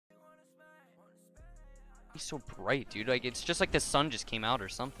He's so bright, dude. Like, it's just like the sun just came out or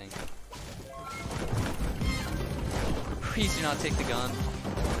something. Please do not take the gun.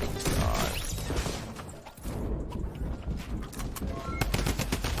 Oh my god.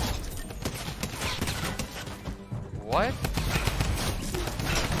 What?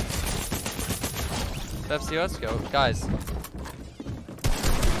 FC, let's go. Guys.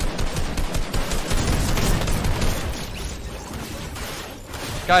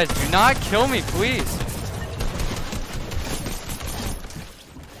 Guys, do not kill me, please.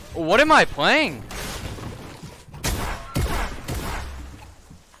 What am I playing?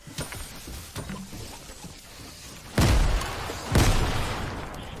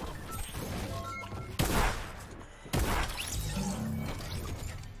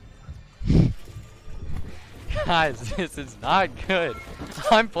 Guys, this is not good.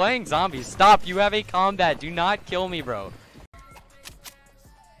 I'm playing zombies. Stop. You have a combat. Do not kill me, bro.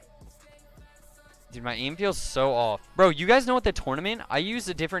 Dude, my aim feels so off. Bro, you guys know what the tournament? I used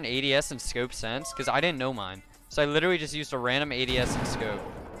a different ADS and scope sense because I didn't know mine. So I literally just used a random ADS and scope.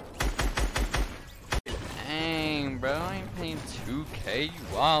 Dang, bro. I ain't paying 2K. You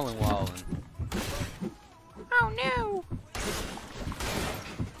wildin'. Oh, no.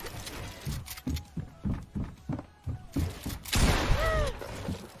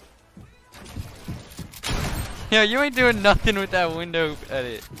 Yeah, you ain't doing nothing with that window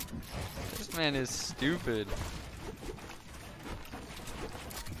edit. This man is stupid.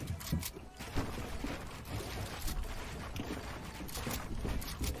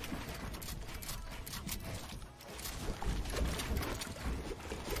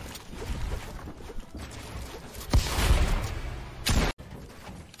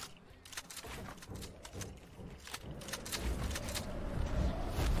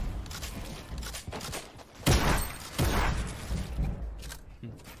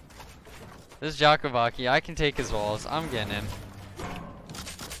 This is Jakubaki. I can take his walls. I'm getting him.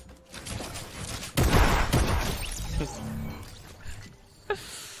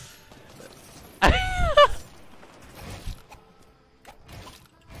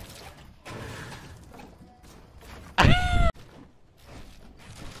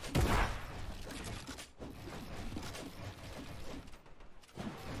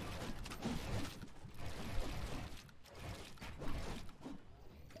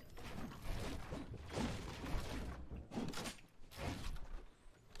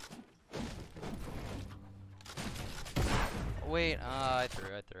 Wait, I threw.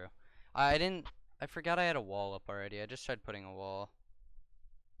 I forgot I had a wall up already. I just tried putting a wall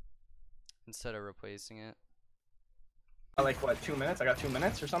instead of replacing it. Like what, 2 minutes? I got 2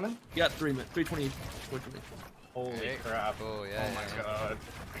 minutes or something? You got 3 minutes, 3:20. Holy Okay. crap. Oh, yeah. Oh my god.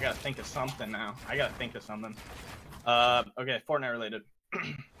 I gotta think of something now. Okay, Fortnite related.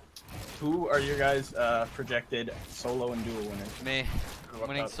 Who are your guys projected solo and duo winners? Me.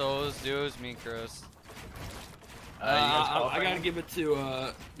 Winning solos, duos, me, Gross. I gotta give it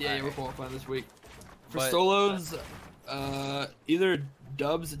to yeah, we're qualifying this week. For solos, either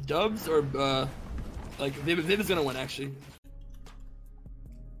dubs or like Viv is gonna win actually.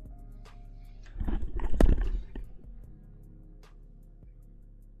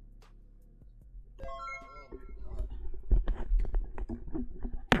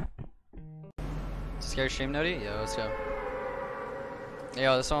 Scary stream noti? Yo, let's go.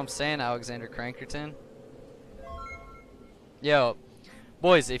 Yo, that's what I'm saying, Alexander Crankerton. Yo,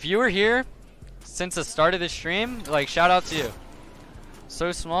 boys, if you were here since the start of the stream, like, shout out to you.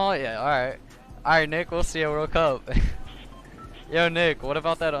 So small? Yeah, alright. Alright, Nick, we'll see you at World Cup. Yo, Nick, what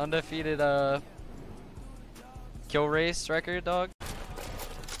about that undefeated, kill race record, dog?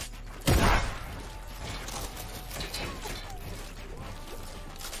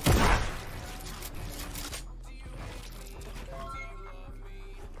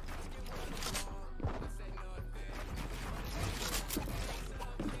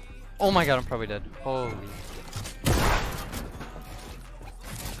 Oh my god, I'm probably dead. Holy.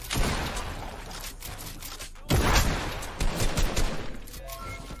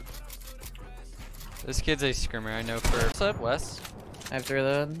 This kid's a scrimmer, I know for. What's up, Wes? After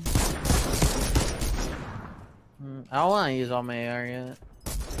that. I don't want to use all my AR yet.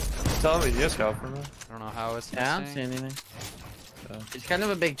 Tell me, you scout for me. I don't know how it's. Yeah, I don't see anything. It's kind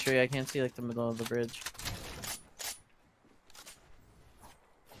of a big tree. I can't see like the middle of the bridge.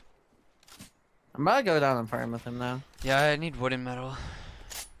 I'm about to go down and farm with him now. Yeah, I need wood and metal. I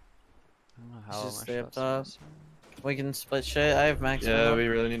don't know how. Just stay up top. We can split shit. I have max. Yeah, we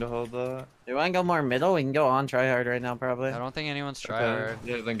really need to hold that. Do you want to go more middle? We can go on try hard right now, probably. I don't think anyone's try hard.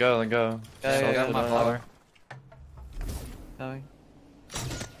 Yeah, then go. Okay, I got my flower. Going.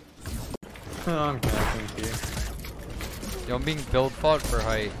 I'm connecting to you. Yo, I'm being build fought for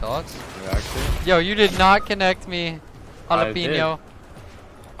height. Thoughts? Actually, Yo, you did not connect me. I did. Jalapeno.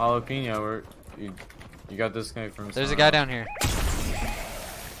 Jalapeno, you got disconnected from. There's a guy down here.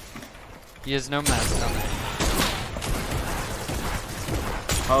 He has no mask on.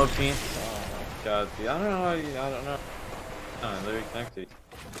 Jalapeno. Oh my god, dude. I don't know how you. I don't know. No, they're connected.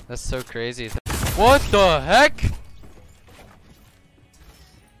 That's so crazy. What the heck?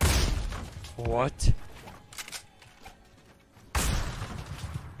 What?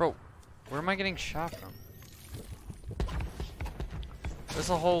 Bro, where am I getting shot from? There's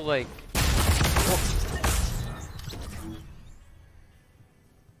a whole like